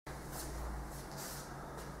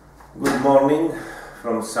Good morning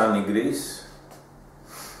from sunny Greece.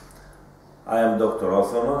 I am Dr.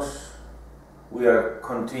 Othonos. We are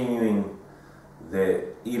continuing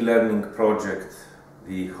the e-learning project,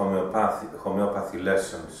 the homeopathy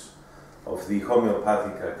lessons of the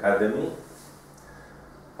Homeopathic Academy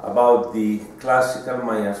about the classical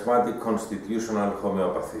miasmatic constitutional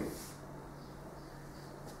homeopathy.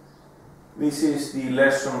 This is the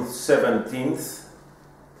lesson 17th,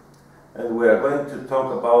 and we are going to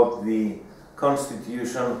talk about the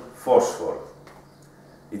constitution phosphor.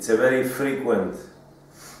 It's a very frequent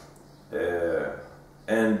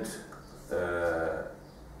and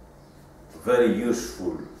very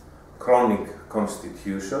useful chronic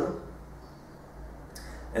constitution,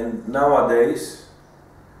 and nowadays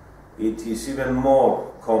it is even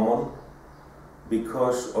more common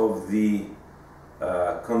because of the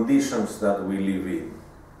conditions that we live in.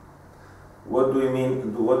 What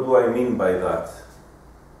do I mean by that?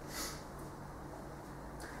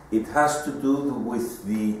 It has to do with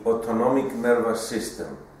the autonomic nervous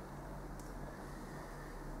system.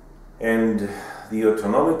 And the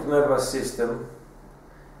autonomic nervous system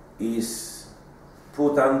is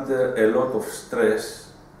put under a lot of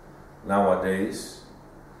stress nowadays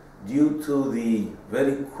due to the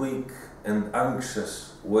very quick and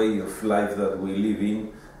anxious way of life that we live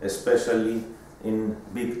in, especially in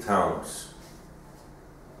big towns.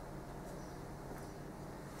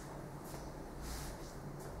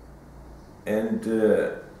 And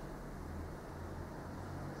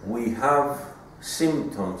we have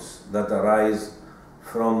symptoms that arise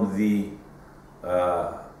from the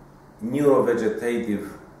neurovegetative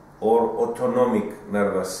or autonomic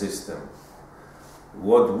nervous system,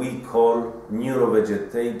 what we call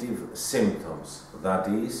neurovegetative symptoms. That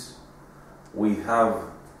is, we have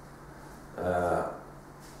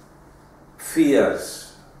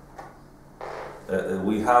fears,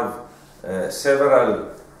 we have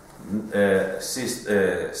several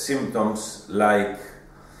symptoms like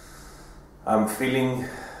I'm feeling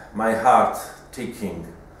my heart ticking,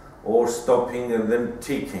 or stopping and then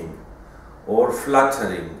ticking, or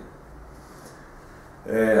fluttering.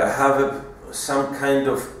 I have some kind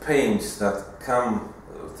of pains that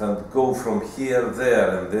go from here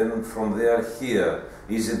there and then from there here.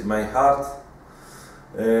 Is it my heart?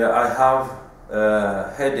 I have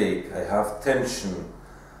headache, I have tension,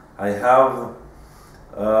 I have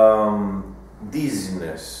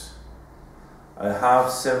dizziness, I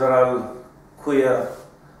have several queer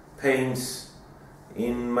pains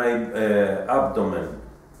in my abdomen,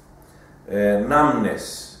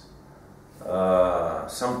 numbness,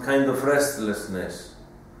 some kind of restlessness,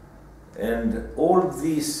 and all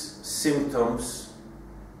these symptoms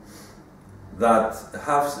that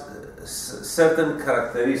have certain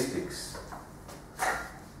characteristics.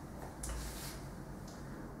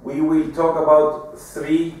 We will talk about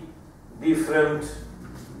three different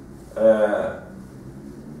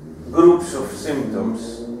groups of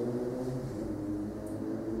symptoms.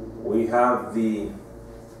 We have the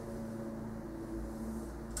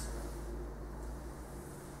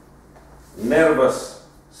nervous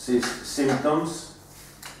symptoms,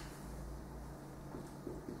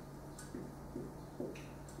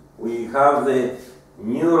 we have the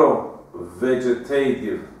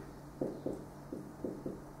neurovegetative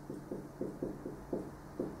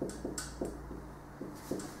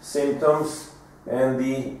symptoms, and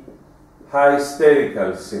the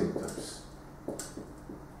hysterical symptoms.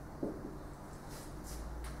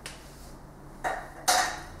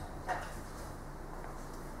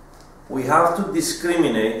 We have to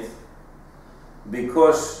discriminate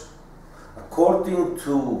because according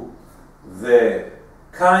to the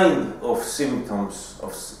kind of symptoms,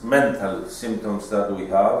 of mental symptoms that we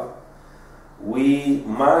have, we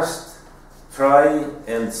must try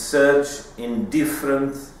and search in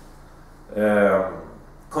different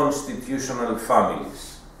constitutional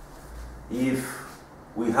families. If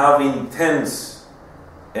we have intense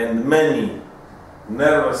and many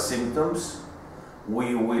nervous symptoms,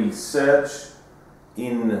 we will search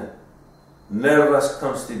in nervous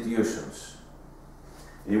constitutions.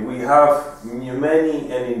 If we have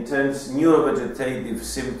many and intense neurovegetative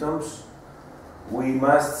symptoms, we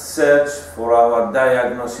must search for our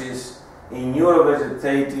diagnosis in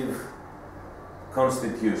neurovegetative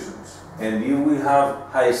constitutions. And if we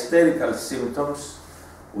have hysterical symptoms,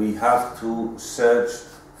 we have to search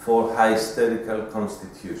for hysterical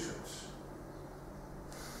constitutions.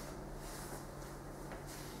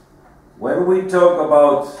 When we talk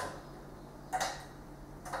about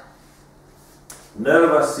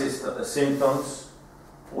nervous symptoms,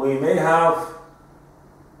 we may have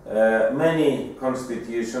many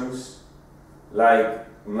constitutions, like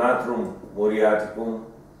natrum muriaticum,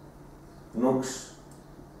 nux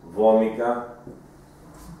vomica,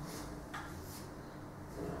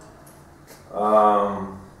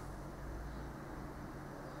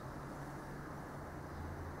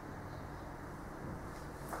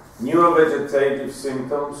 neurovegetative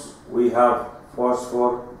symptoms, we have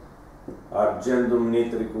phosphor, argentum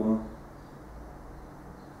nitricum,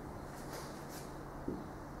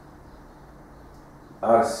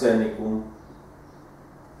 arsenicum.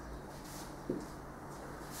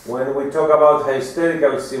 When we talk about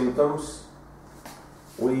hysterical symptoms,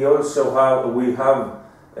 we also have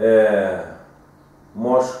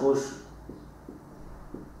moschus,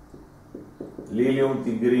 lilium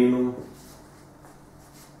tigrinum,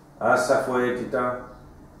 asafoetida,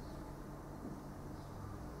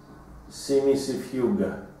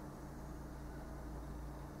 simicifuga.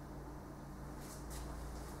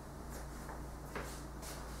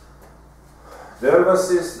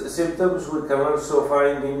 Nervous symptoms we can also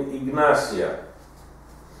find in Ignatia.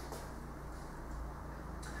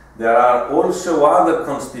 There are also other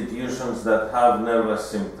constitutions that have nervous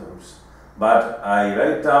symptoms, but I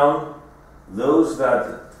write down those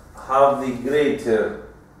that have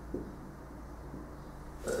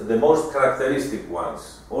the most characteristic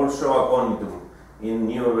ones, also aconitum in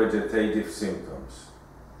neurovegetative symptoms.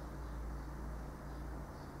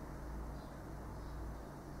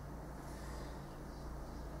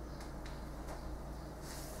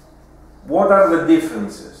 What are the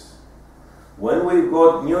differences? When we've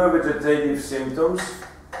got neurovegetative symptoms,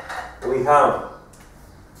 we have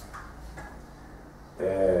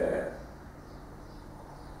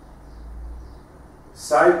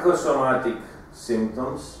psychosomatic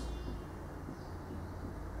symptoms,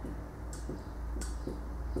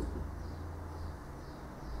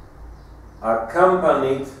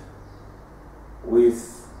 accompanied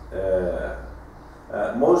with,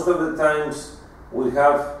 most of the times we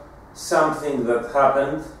have something that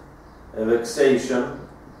happened, a vexation,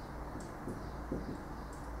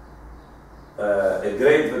 a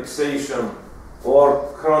great vexation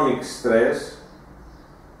or chronic stress,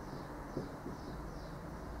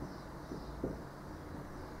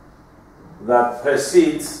 that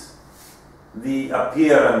precedes the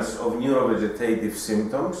appearance of neurovegetative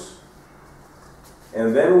symptoms.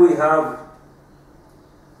 And then we have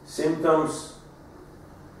symptoms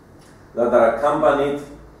that are accompanied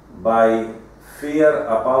by fear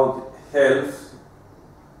about health,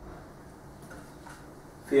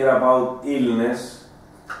 fear about illness,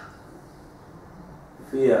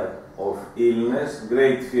 fear of illness,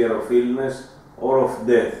 great fear of illness or of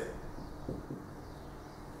death.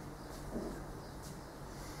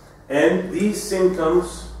 And these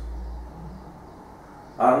symptoms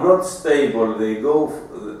are not stable,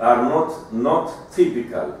 are not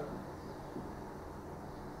typical.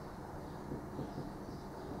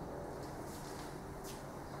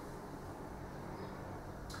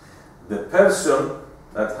 The person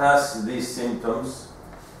that has these symptoms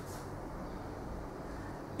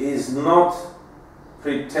is not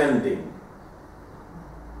pretending.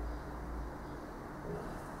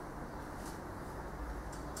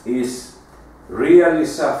 Is really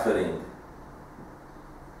suffering.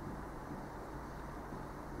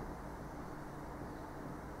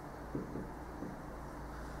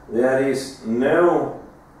 There is no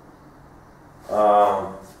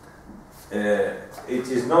it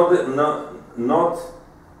is not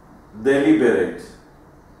deliberate.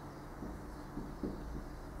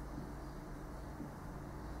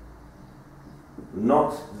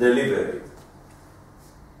 Not deliberate.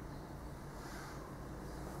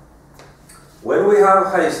 When we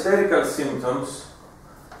have hysterical symptoms,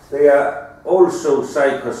 they are also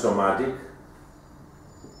psychosomatic.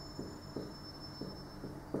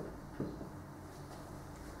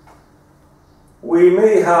 We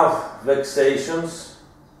may have vexations.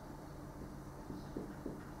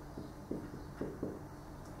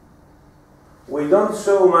 We don't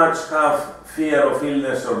so much have fear of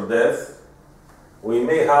illness or death. We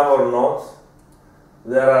may have or not.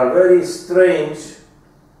 There are very strange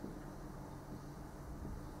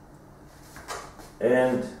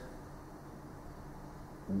and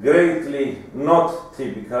greatly not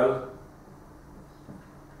typical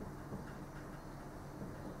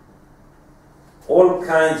all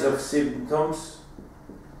kinds of symptoms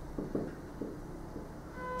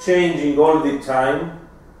changing all the time,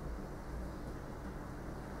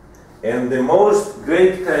 and the most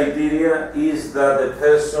great criteria is that the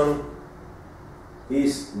person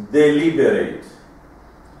is deliberate.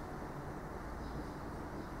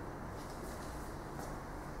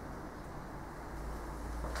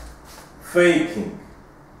 Faking.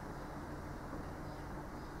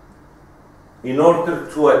 in order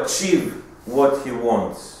to achieve what he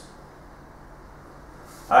wants.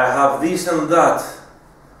 I have this and that.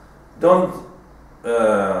 Don't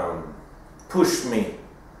push me.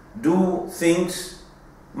 Do things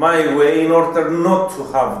my way in order not to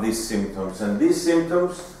have these symptoms. And these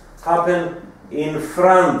symptoms happen in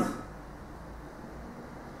front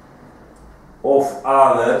of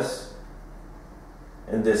others,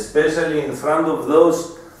 and especially in front of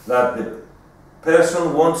those that the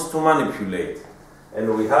person wants to manipulate.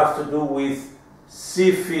 And we have to do with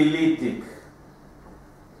syphilitic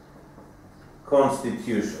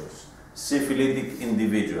constitutions, syphilitic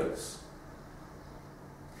individuals.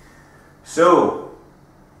 So,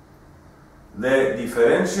 the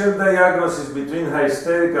differential diagnosis between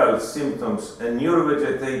hysterical symptoms and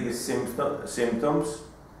neurovegetative symptoms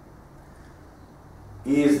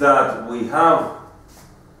is that we have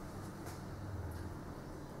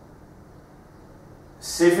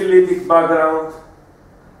syphilitic background,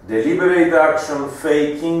 deliberate action,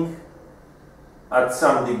 faking at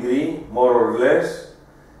some degree, more or less.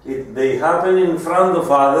 They happen in front of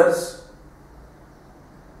others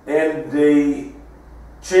and they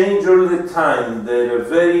change all the time. They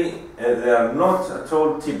are not at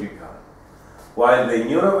all typical. While the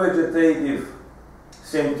neurovegetative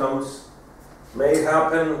symptoms may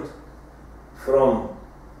happen from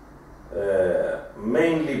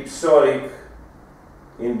mainly psoric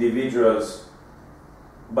individuals,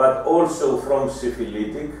 but also from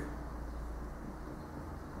syphilitic.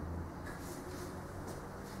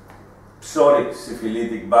 Psoric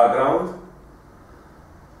syphilitic background,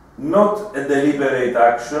 not a deliberate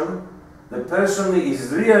action. The person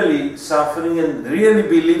is really suffering and really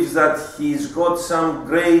believes that he's got some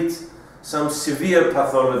severe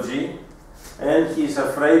pathology, and he's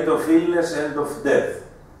afraid of illness and of death.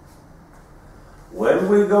 When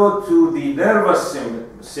we go to the nervous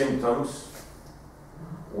symptoms,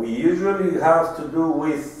 we usually have to do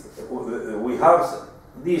with,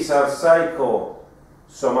 these are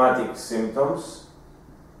psychosomatic symptoms,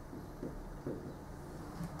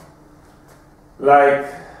 like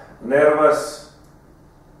nervous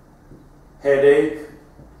headache,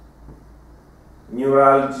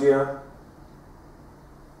 neuralgia,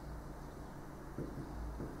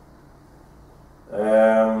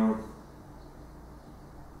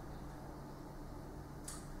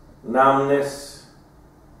 numbness,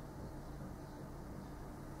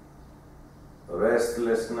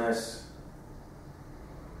 restlessness,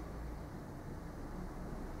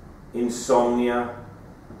 insomnia,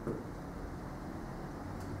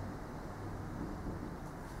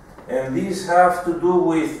 and these have to do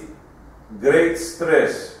with great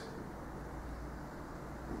stress.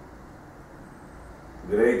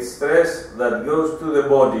 Great stress that goes to the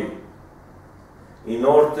body in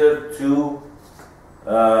order to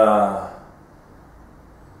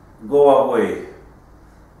go away.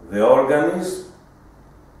 The organism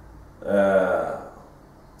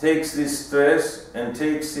takes this stress and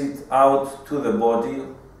takes it out to the body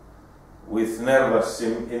with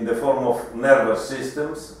in the form of nervous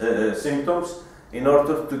symptoms in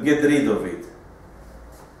order to get rid of it.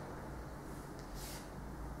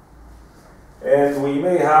 And we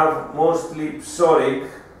may have mostly psoric,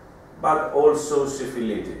 but also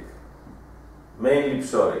syphilitic, mainly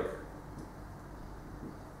psoric.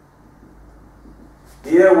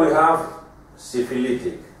 Here we have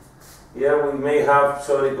syphilitic. Here we may have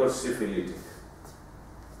psoric or syphilitic.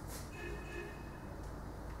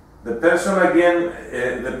 The person again,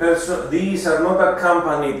 these are not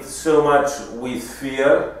accompanied so much with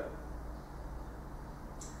fear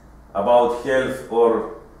about health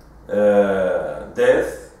or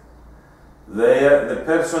death. The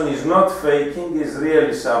person is not faking, is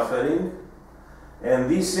really suffering, and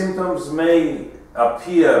these symptoms may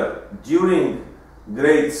appear during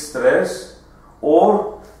great stress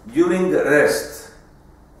or during rest.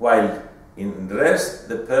 While in rest,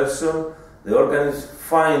 the organism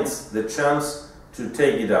finds the chance to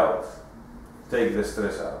take it out, take the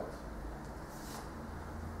stress out.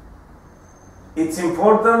 It's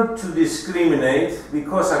important to discriminate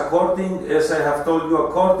because as I have told you,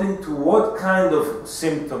 according to what kind of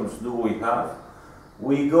symptoms do we have,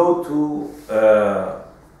 we are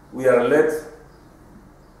led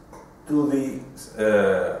to the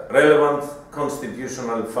relevant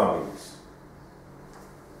constitutional families.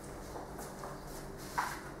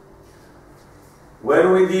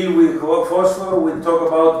 When we deal with phosphor, we talk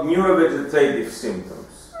about neurovegetative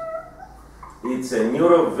symptoms. It's a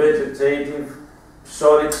neurovegetative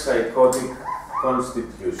psoric psychotic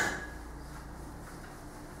constitution.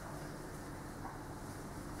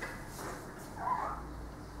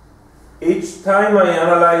 Each time I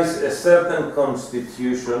analyze a certain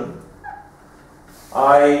constitution,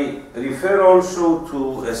 I refer also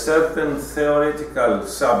to a certain theoretical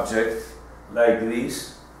subject like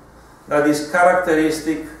this that is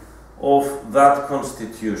characteristic of that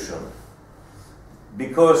constitution.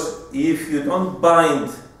 Because if you don't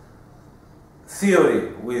bind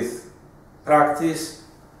theory with practice,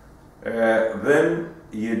 then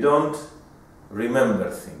you don't remember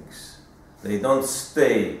things. They don't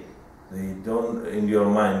stay, they don't in your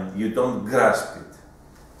mind, you don't grasp it.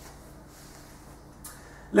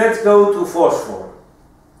 Let's go to phosphor.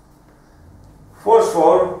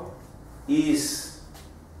 Phosphor is,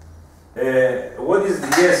 what is the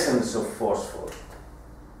essence of phosphor?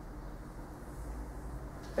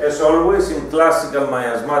 As always, in classical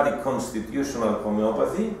miasmatic constitutional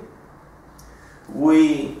homeopathy,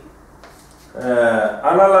 we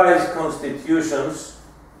analyze constitutions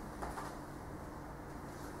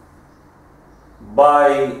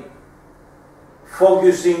by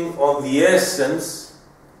focusing on the essence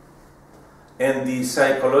and the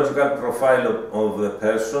psychological profile of the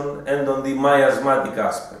person and on the miasmatic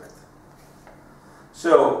aspect.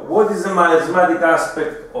 So, what is the miasmatic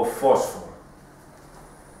aspect of phosphor?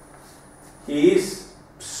 He is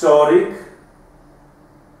psoric,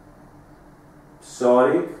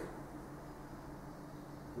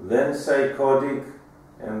 then psychotic,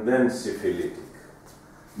 and then syphilitic.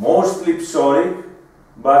 Mostly psoric,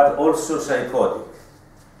 but also psychotic.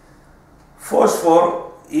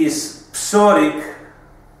 Phosphor is psoric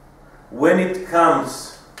when it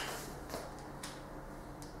comes,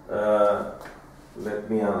 let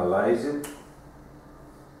me analyze it.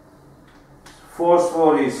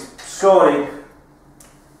 Phosphor is psoric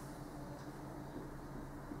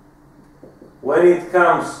when it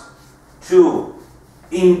comes to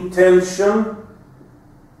intention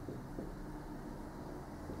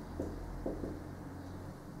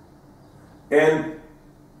and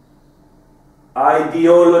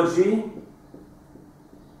ideology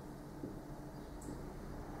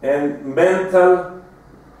and mental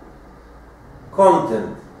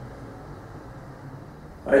content.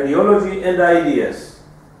 Ideology and ideas.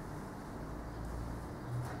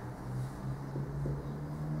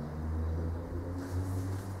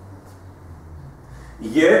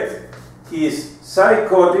 Yet he is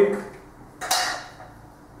psychotic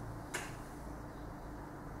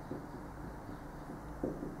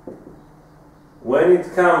when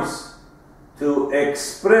it comes to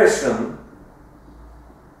expression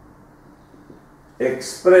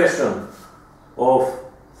of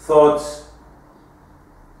thoughts,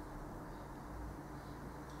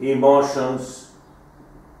 emotions,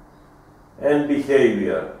 and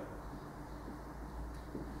behavior.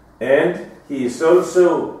 And he is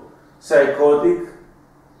also psychotic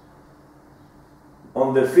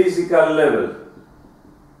on the physical level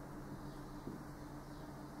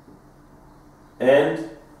and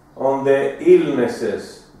on the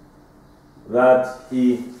illnesses that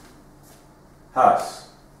he has.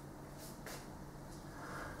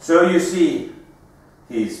 So you see,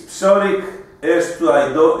 he is psoric as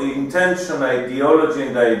to intention, ideology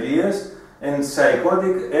and ideas, and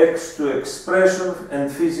psychotic as to expression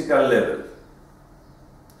and physical level.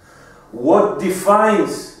 What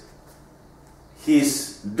defines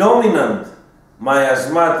his dominant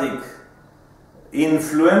miasmatic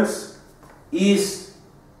influence is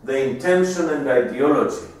the intention and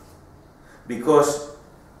ideology, because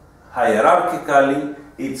hierarchically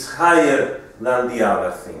it's higher than the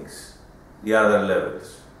other things, the other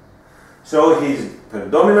levels. So he's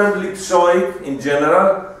predominantly psoric in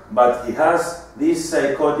general, but he has this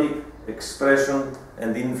psychotic expression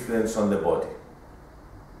and influence on the body.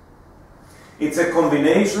 It's a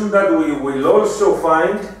combination that we will also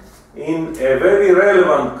find in a very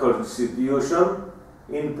relevant constitution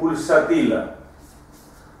in pulsatilla.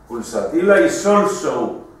 Pulsatilla is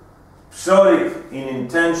also psoric in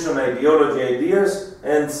intention, ideology, ideas,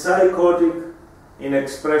 and psychotic in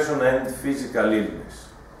expression and physical illness.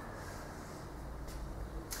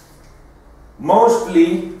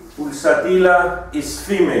 Mostly, pulsatilla is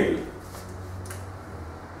female.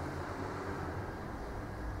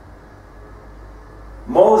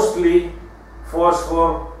 Mostly,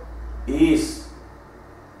 phosphor is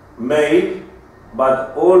male,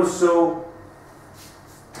 but also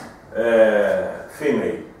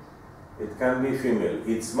female. It can be female.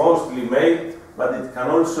 It's mostly male, but it can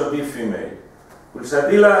also be female.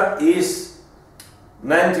 Pulsatilla is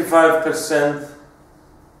 95%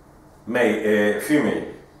 female.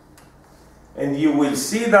 And you will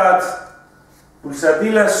see that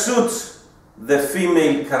pulsatilla suits the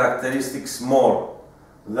female characteristics more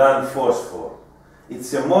than phosphor.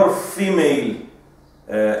 it's a more female,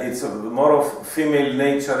 it's a more of female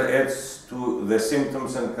nature adds to the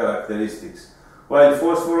symptoms and characteristics, while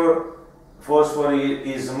phosphor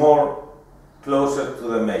is more closer to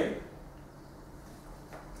the male.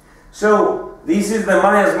 So this is the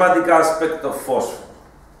miasmatic aspect of phosphor.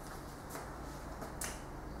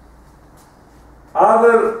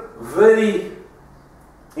 Other very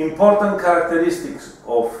important characteristics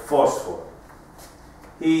of phosphor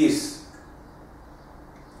is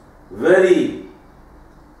very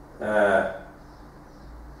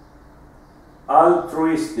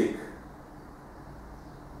altruistic,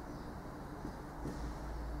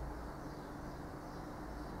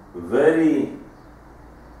 very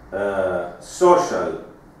social,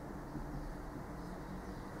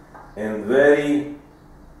 and very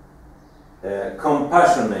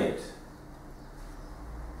compassionate.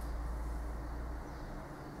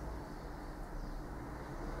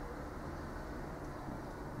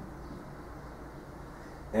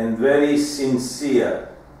 And very sincere,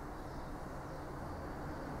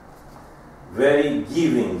 very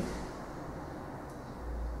giving,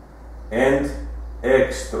 and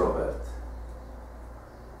extrovert.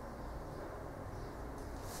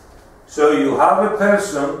 So you have a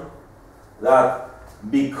person that,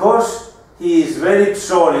 because he is very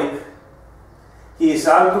psoric, he is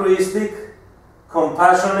altruistic,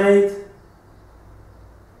 compassionate,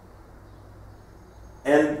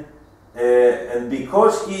 and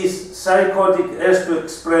because he is psychotic as to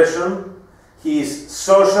expression, he is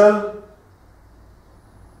social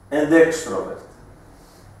and extrovert.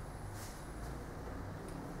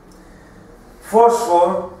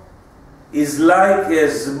 Phosphor is like a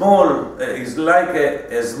small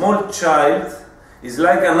child, is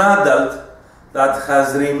like an adult that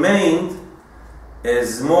has remained a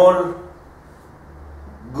small,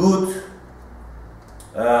 good,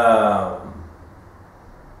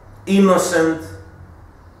 innocent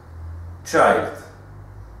child.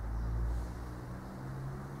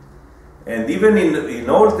 And even in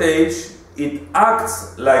old age, it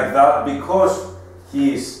acts like that because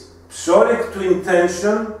he is psoric to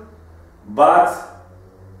intention, but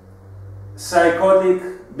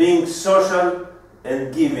psychotic, being social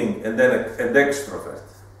and giving, and then an extrovert.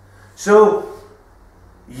 So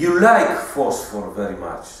you like phosphor very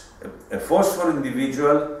much. A phosphor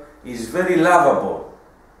individual is very lovable,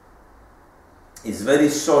 is very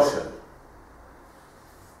social.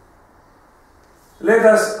 Let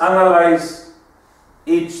us analyze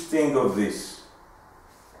each thing of this.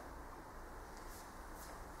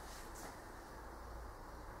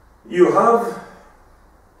 You have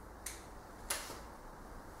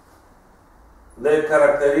the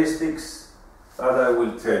characteristics that I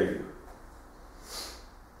will tell you.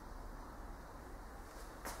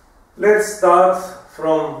 Let's start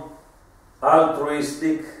from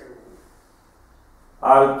altruism.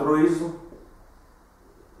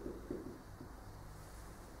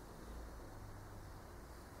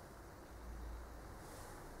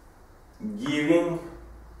 Giving,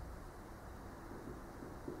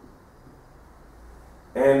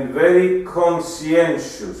 and very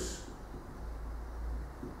conscientious.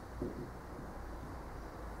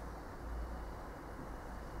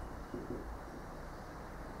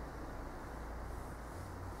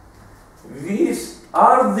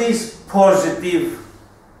 Are these positive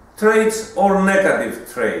traits or negative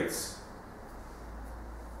traits?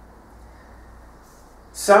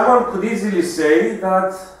 Someone could easily say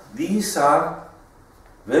that these are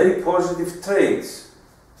very positive traits.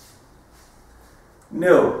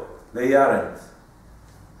 No, they aren't.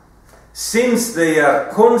 Since they are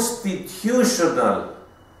constitutional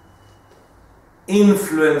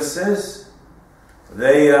influences,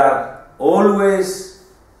 they are always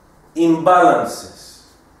imbalances.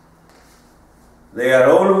 They are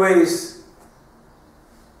always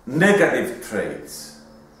negative traits.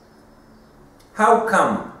 How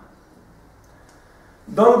come?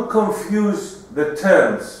 Don't confuse the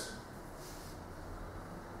terms.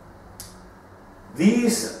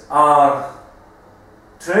 These are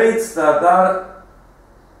traits that are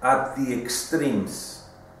at the extremes.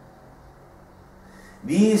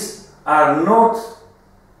 These are not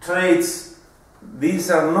traits,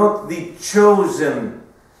 these are not the chosen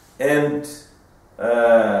and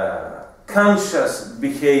conscious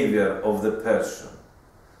behavior of the person.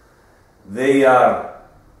 They are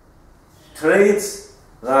traits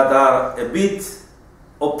that are a bit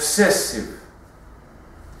obsessive.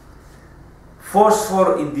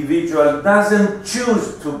 Phosphor individual doesn't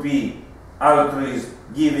choose to be altruist,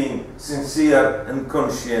 giving, sincere and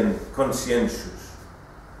conscientious.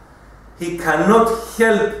 He cannot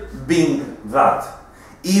help being that,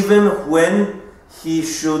 even when he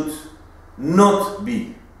should not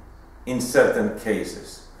be in certain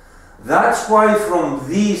cases. That's why from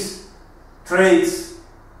these traits,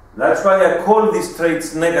 that's why I call these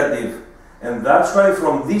traits negative, and that's why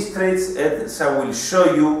from these traits, as I will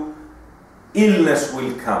show you, illness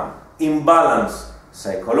will come, imbalance,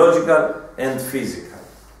 psychological and physical.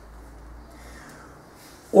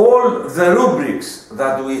 All the rubrics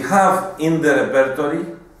that we have in the repertory,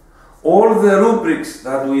 all the rubrics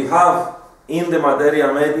that we have in the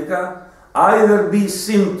materia medica, either be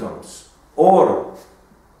symptoms or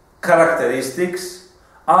characteristics,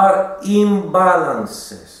 are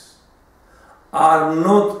imbalances, are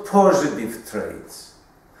not positive traits.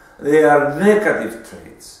 They are negative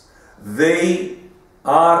traits. They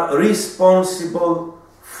are responsible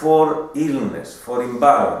for illness, for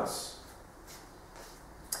imbalance.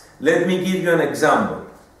 Let me give you an example.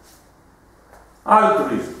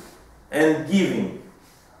 Altruism and giving.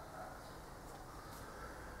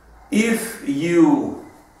 If you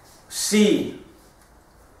see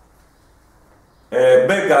a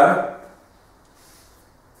beggar,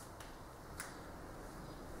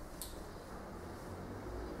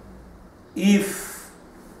 if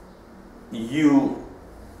you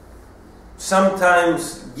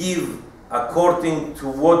sometimes give according to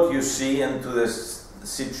what you see and to the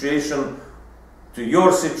situation, to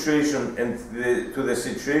your situation and to the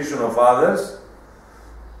situation of others,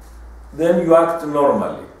 then you act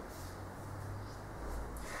normally.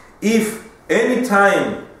 If any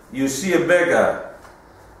time you see a beggar,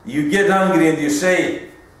 you get angry and you say,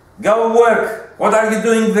 "Go work, what are you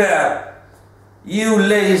doing there? You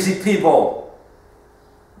lazy people."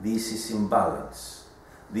 This is imbalance.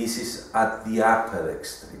 This is at the upper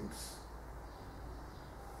extremes.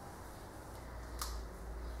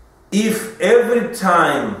 If every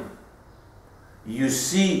time you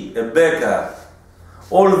see a beggar,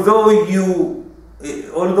 although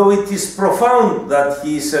it is profound that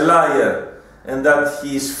he is a liar and that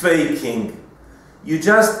he is faking, you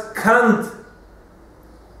just can't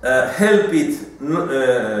help it,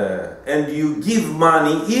 and you give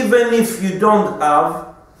money even if you don't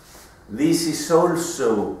have, this is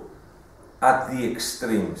also at the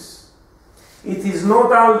extremes. It is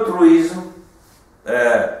not altruism,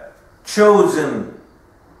 chosen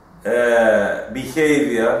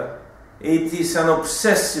behavior, it is an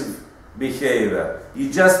obsessive behavior. You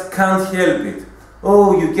just can't help it.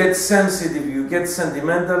 Oh, you get sensitive, you get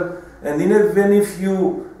sentimental, and even if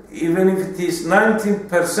it is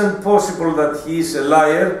 19% possible that he is a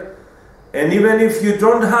liar, and even if you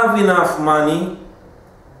don't have enough money,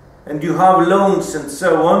 and you have loans and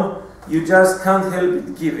so on, you just can't help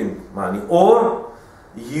it giving money. Or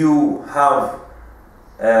you have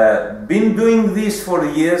been doing this for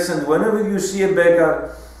years, and whenever you see a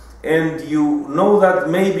beggar and you know that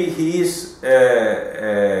maybe he is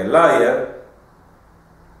a liar,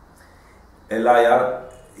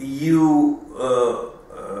 you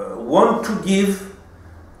want to give,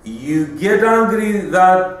 you get angry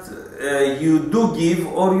that you do give,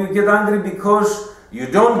 or you get angry because you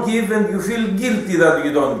don't give and you feel guilty that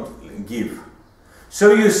you don't give.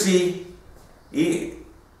 So you see,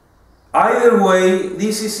 either way,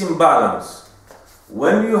 this is imbalance.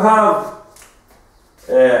 When you have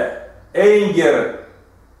anger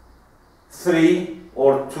 3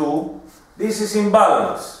 or 2, this is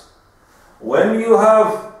imbalance. When you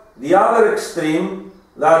have the other extreme,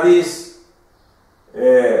 that is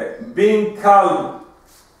being calm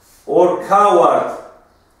or coward,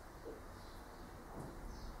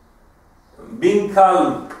 being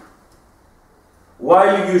calm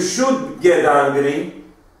while you should get angry,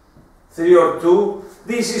 3 or 2,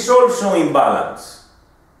 this is also imbalance.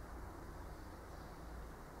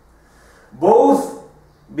 Both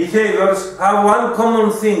behaviors have one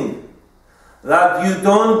common thing, that you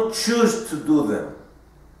don't choose to do them.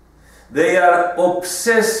 They are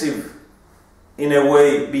obsessive, in a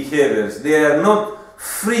way, behaviors. They are not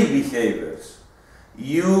free behaviors.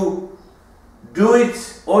 You do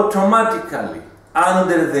it automatically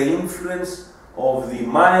under the influence of the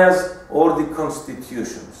Mayas or the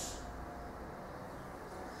constitutions.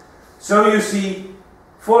 So you see,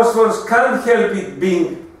 Phosphorus can't help it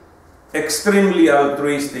being extremely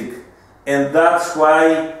altruistic, and that's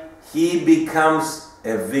why he becomes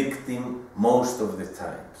a victim most of the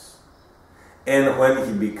times. And when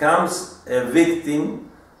he becomes a victim,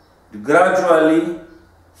 gradually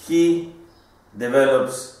he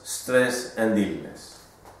develops stress and illness.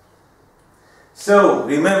 So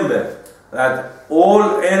remember that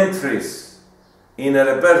all entries in a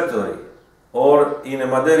repertory or in a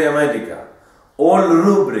materia medica, all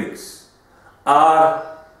rubrics are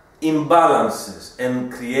imbalances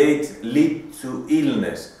and lead to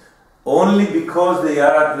illness only because they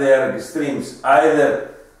are at their extremes,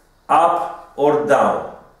 either up or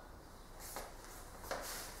down.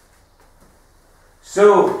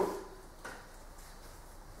 So,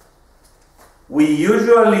 we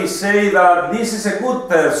usually say that this is a good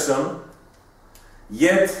person,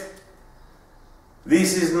 yet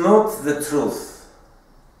this is not the truth.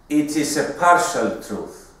 It is a partial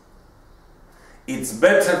truth. It's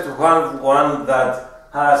better to have one that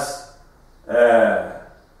has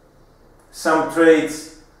some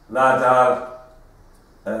traits that are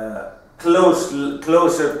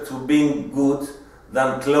closer to being good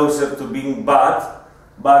than closer to being bad,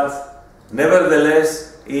 but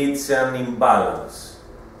nevertheless it's an imbalance.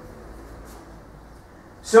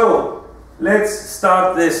 So let's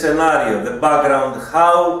start the scenario, the background,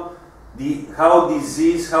 how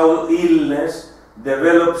disease, how illness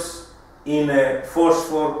develops in a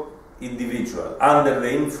phosphor individual under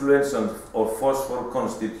the influence of phosphor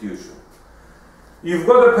constitution. You've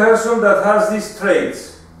got a person that has these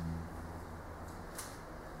traits.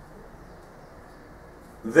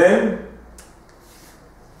 Then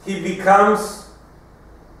he becomes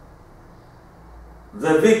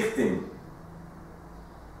the victim.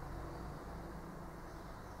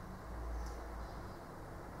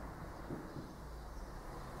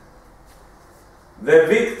 The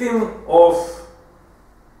victim of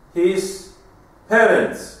his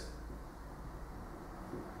parents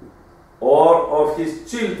or of his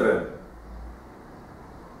children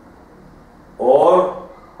or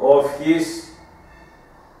of his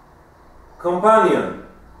companion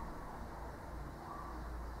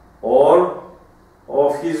or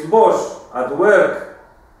of his boss at work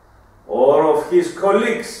or of his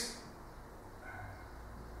colleagues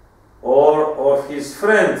or of his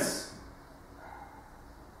friends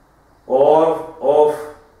or of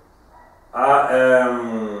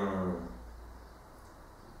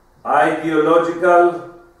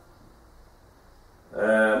ideological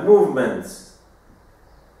movements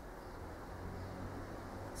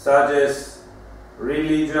such as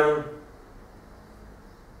religion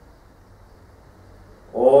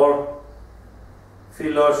or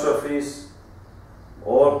philosophies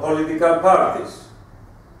or political parties.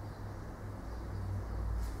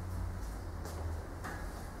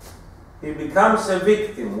 He becomes a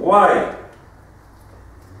victim. Why?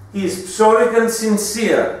 He is psoric and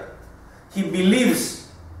sincere. He believes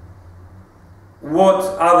what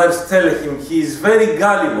others tell him. He is very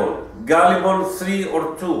gullible. Gullible 3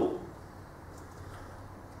 or 2.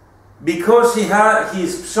 Because he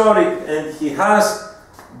is psoric and he has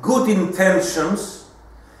good intentions,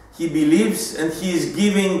 he believes, and he is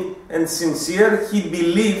giving and sincere, he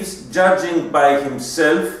believes, judging by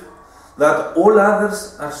himself, that all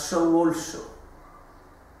others are so also.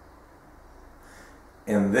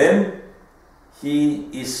 And then he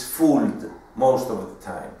is fooled most of the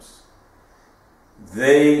times.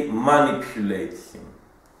 They manipulate him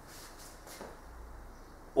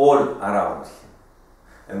all around him.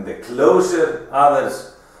 And the closer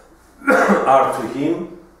others are to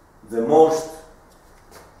him, the most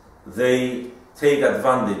they take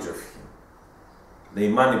advantage of him. They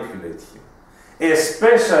manipulate him.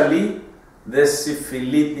 Especially the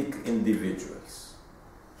syphilitic individuals.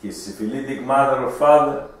 His syphilitic mother or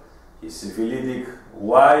father, his syphilitic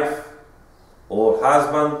wife or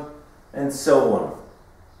husband, and so on.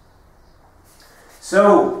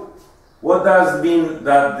 So, what does it mean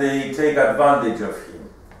that they take advantage of him?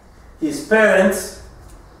 His parents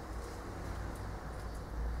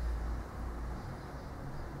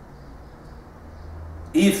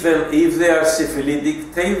if they are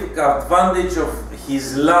syphilitic, take advantage of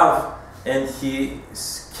his love and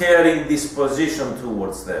his caring disposition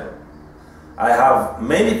towards them. I have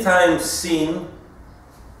many times seen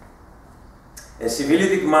a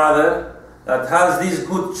syphilitic mother that has this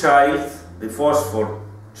good child, the phosphor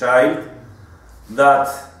child, that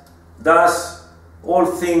does all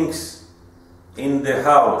things in the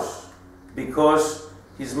house because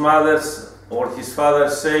his mothers or his father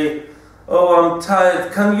say, "Oh, I'm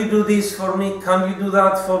tired, can you do this for me? Can you do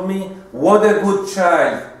that for me?" What a good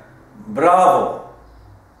child. Bravo.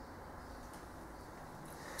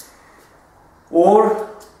 Or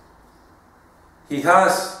he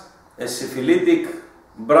has a syphilitic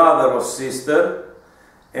brother or sister,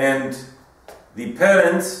 and the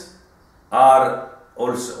parents are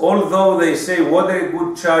also, although they say, "What a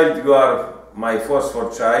good child you are, my phosphor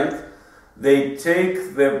child," they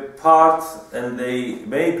take the part and they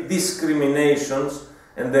make discriminations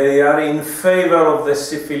and they are in favor of the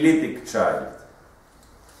syphilitic child.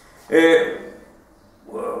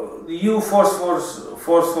 you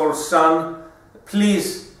Phosphor's son,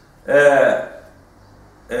 please, even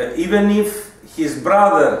if his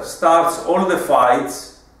brother starts all the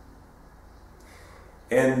fights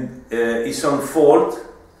and is on fault,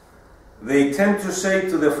 they tend to say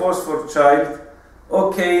to the Phosphor child,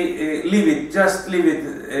 okay, leave it, just leave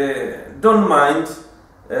it, don't mind,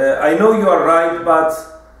 I know you are right, but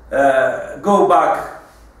go back,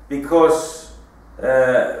 because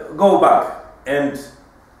go back, and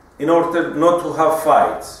in order not to have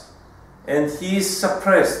fights. And he is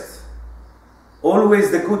suppressed.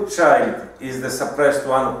 Always the good child is the suppressed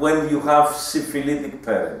one when you have syphilitic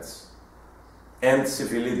parents and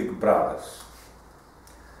syphilitic brothers.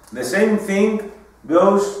 The same thing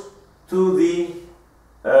goes to the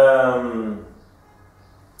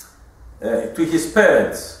to his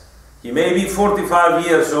parents. He may be 45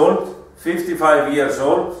 years old, 55 years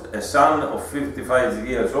old, a son of 55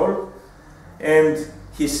 years old, and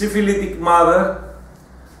his syphilitic mother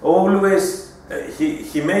always,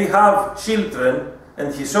 he may have children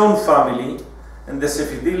and his own family, and the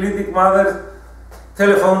syphilitic mother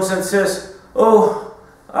telephones and says, oh,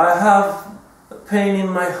 I have pain in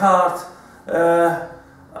my heart,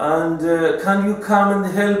 and can you come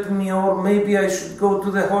and help me, or maybe I should go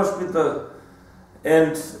to the hospital.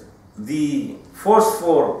 And the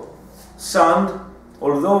Phosphor son,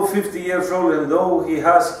 although 50 years old and though he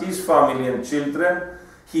has his family and children,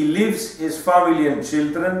 he leaves his family and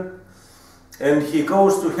children and he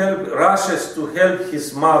goes to help, rushes to help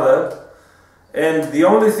his mother, and the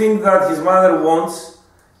only thing that his mother wants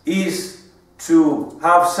is to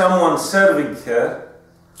have someone serving her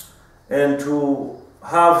and to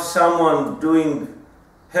have someone doing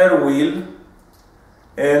her will,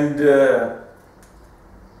 and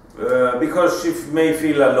because she may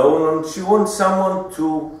feel alone and she wants someone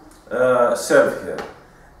to serve her.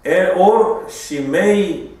 Or she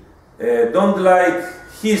may don't like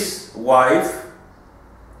his wife,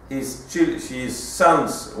 his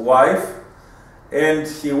son's wife, and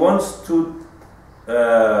he wants to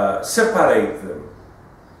separate them.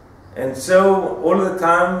 And so all the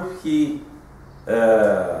time he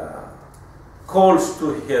calls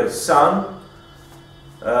to her son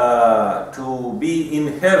to be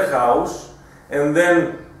in her house, and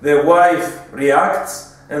then the wife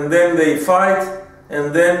reacts, and then they fight,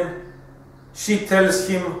 and then she tells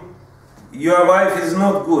him, your wife is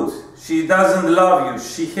not good, she doesn't love you,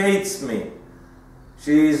 she hates me,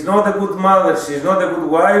 she is not a good mother, she is not a good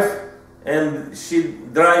wife, and she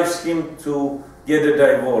drives him to get a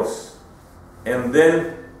divorce and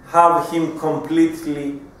then have him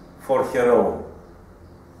completely for her own.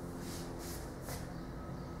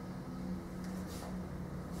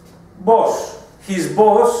 His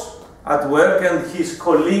boss at work and his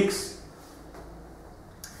colleagues,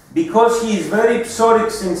 because he is very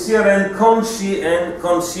psoric, sincere and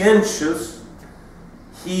conscientious,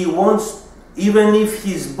 he wants, even if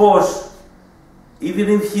his boss, even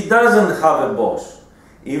if he doesn't have a boss,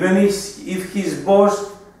 even if his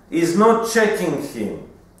boss is not checking him,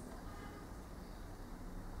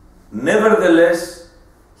 nevertheless,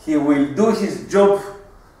 he will do his job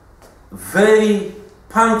very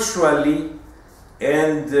punctually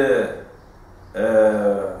and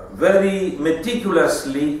very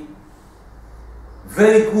meticulously,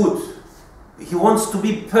 very good. He wants to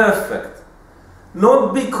be perfect.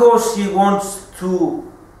 Not because he wants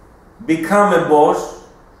to become a boss,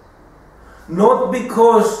 not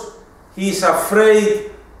because he is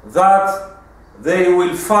afraid that they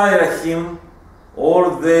will fire him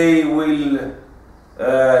or they will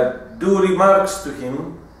do remarks to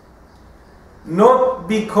him, not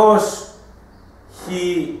because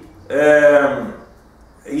he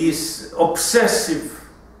is obsessive,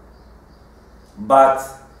 but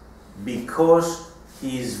because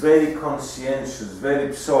he is very conscientious, very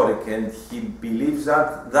psoric, and he believes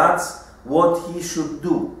that that's what he should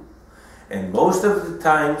do. And most of the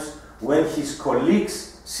times when his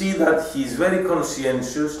colleagues see that he is very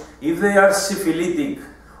conscientious, if they are syphilitic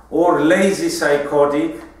or lazy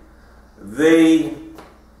psychotic, they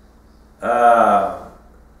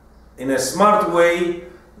in a smart way,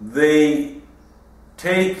 they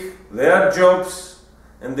take their jobs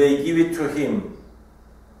and they give it to him.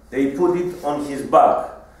 They put it on his back.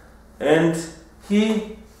 And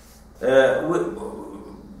he,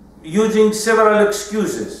 using several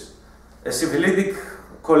excuses, a syphilitic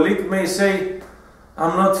colleague may say,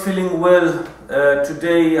 I'm not feeling well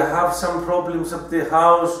today, I have some problems at the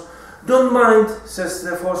house. Don't mind, says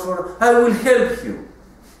the Phosphor, I will help you.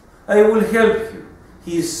 I will help you.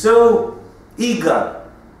 He is so eager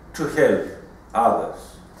to help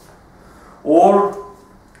others. Or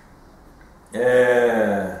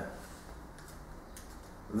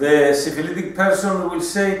the syphilitic person will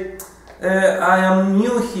say, I am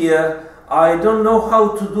new here, I don't know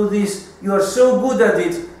how to do this, you are so good at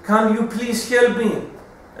it, can you please help me?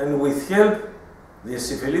 And with help, the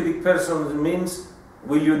syphilitic person means,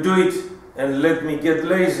 will you do it and let me get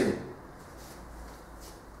lazy?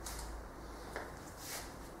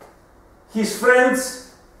 His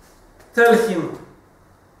friends tell him,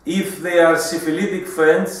 if they are syphilitic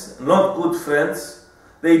friends, not good friends,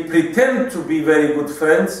 they pretend to be very good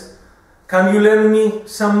friends, can you lend me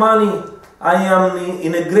some money? I am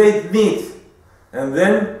in a great need. And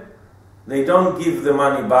then they don't give the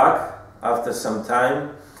money back after some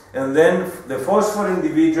time. And then the phosphor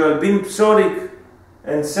individual, being psoric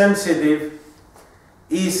and sensitive,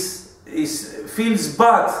 feels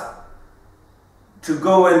bad to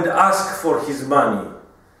go and ask for his money.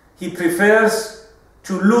 He prefers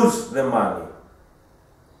to lose the money.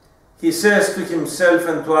 He says to himself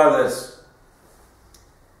and to others,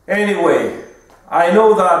 anyway, I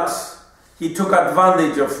know that he took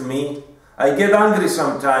advantage of me. I get angry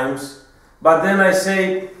sometimes, but then I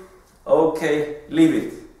say, okay, leave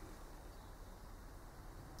it.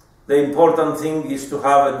 The important thing is to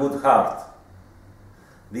have a good heart.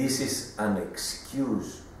 This is an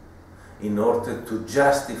excuse in order to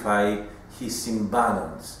justify his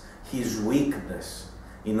imbalance, his weakness,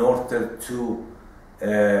 in order to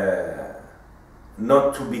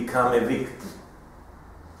not to become a victim.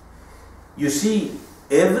 You see,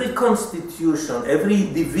 every constitution, every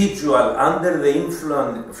individual under the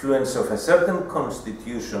influence of a certain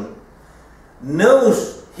constitution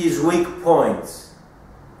knows his weak points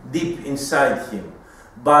deep inside him,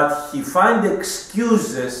 but he finds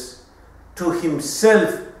excuses to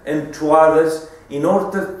himself and to others in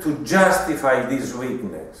order to justify this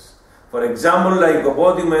weakness. For example,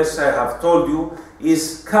 Lycopodimus, I have told you,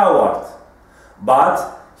 is coward,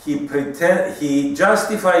 but he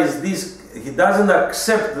justifies this. He doesn't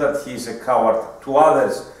accept that he is a coward to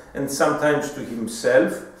others and sometimes to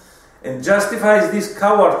himself, and justifies this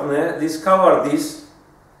cowardice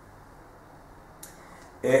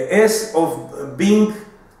as of being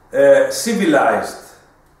civilized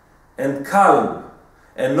and calm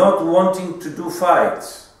and not wanting to do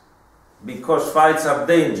fights, because fights are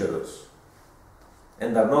dangerous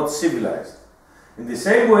and are not civilized. In the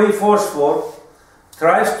same way, Phosphor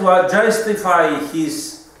tries to justify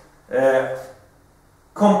his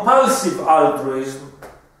compulsive altruism,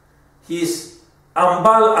 his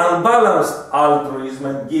unbalanced altruism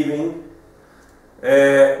and giving,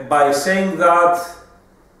 by saying that,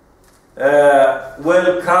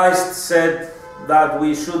 well, Christ said that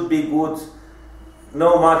we should be good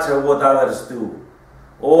no matter what others do.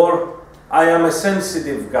 Or, I am a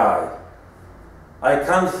sensitive guy. I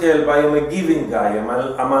can't help, I am a giving guy, I'm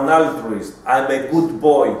an altruist, I'm a good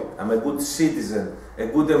boy, I'm a good citizen, a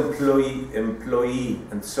good employee,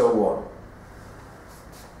 and so on.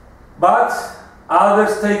 But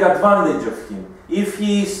others take advantage of him. If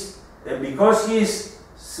he is, because he is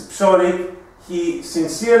psoric, he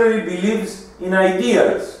sincerely believes in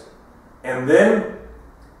ideals. And then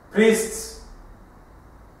priests,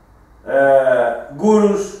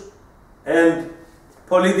 gurus, and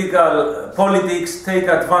politics take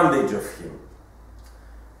advantage of him,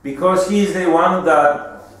 because he is the one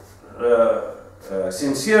that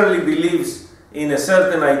sincerely believes in a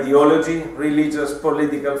certain ideology, religious,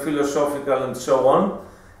 political, philosophical, and so on.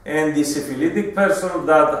 And the syphilitic person,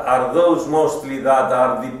 that are those mostly that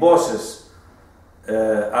are the bosses,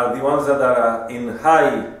 are the ones that are in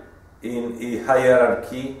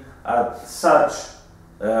hierarchy at such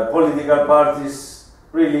political parties,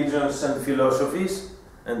 religions, and philosophies,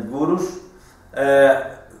 and gurus.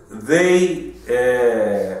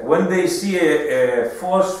 When they see a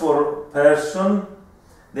phosphor person,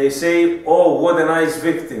 they say, oh, what a nice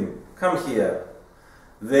victim, come here.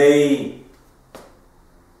 They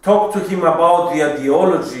talk to him about the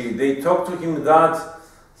ideology, they talk to him that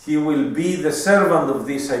he will be the servant of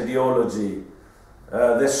this ideology,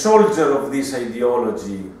 the soldier of this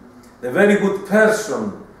ideology, the very good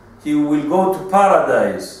person, he will go to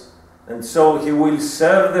paradise. And so he will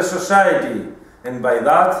serve the society, and by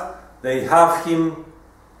that they have him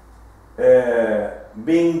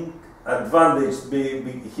being advantaged.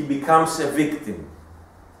 He becomes a victim,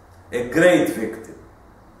 a great victim.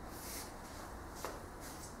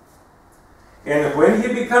 And when he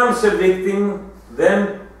becomes a victim,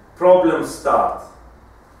 then problems start.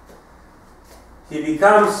 He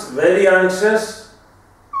becomes very anxious,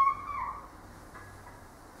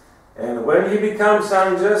 and when he becomes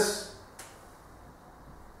anxious,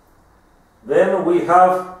 then we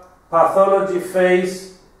have pathology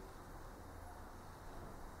phase,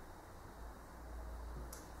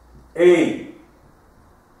 A.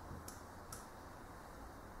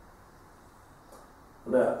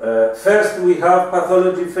 First we have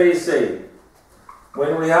pathology phase A.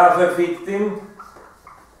 When we have a victim,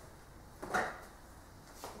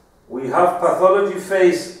 we have pathology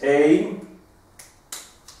phase A,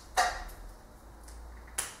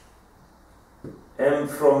 and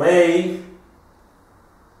from A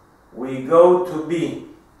we go to B.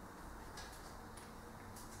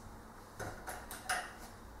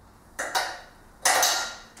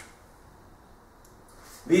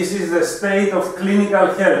 This is the state of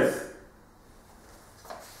clinical health.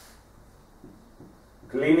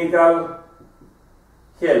 Clinical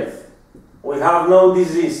health. We have no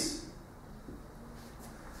disease.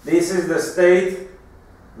 This is the state,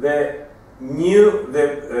 the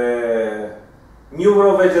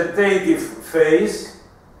neurovegetative phase,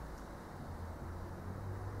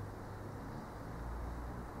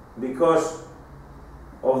 because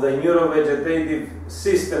of the neurovegetative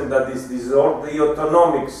system that is disordered, the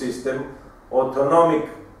autonomic system, autonomic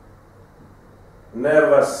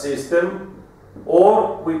nervous system,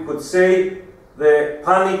 or we could say the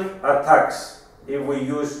panic attacks, if we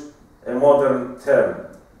use a modern term.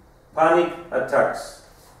 Panic attacks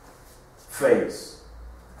phase.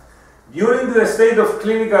 During the state of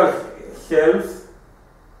clinical health,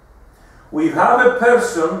 we have a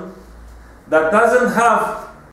person that doesn't have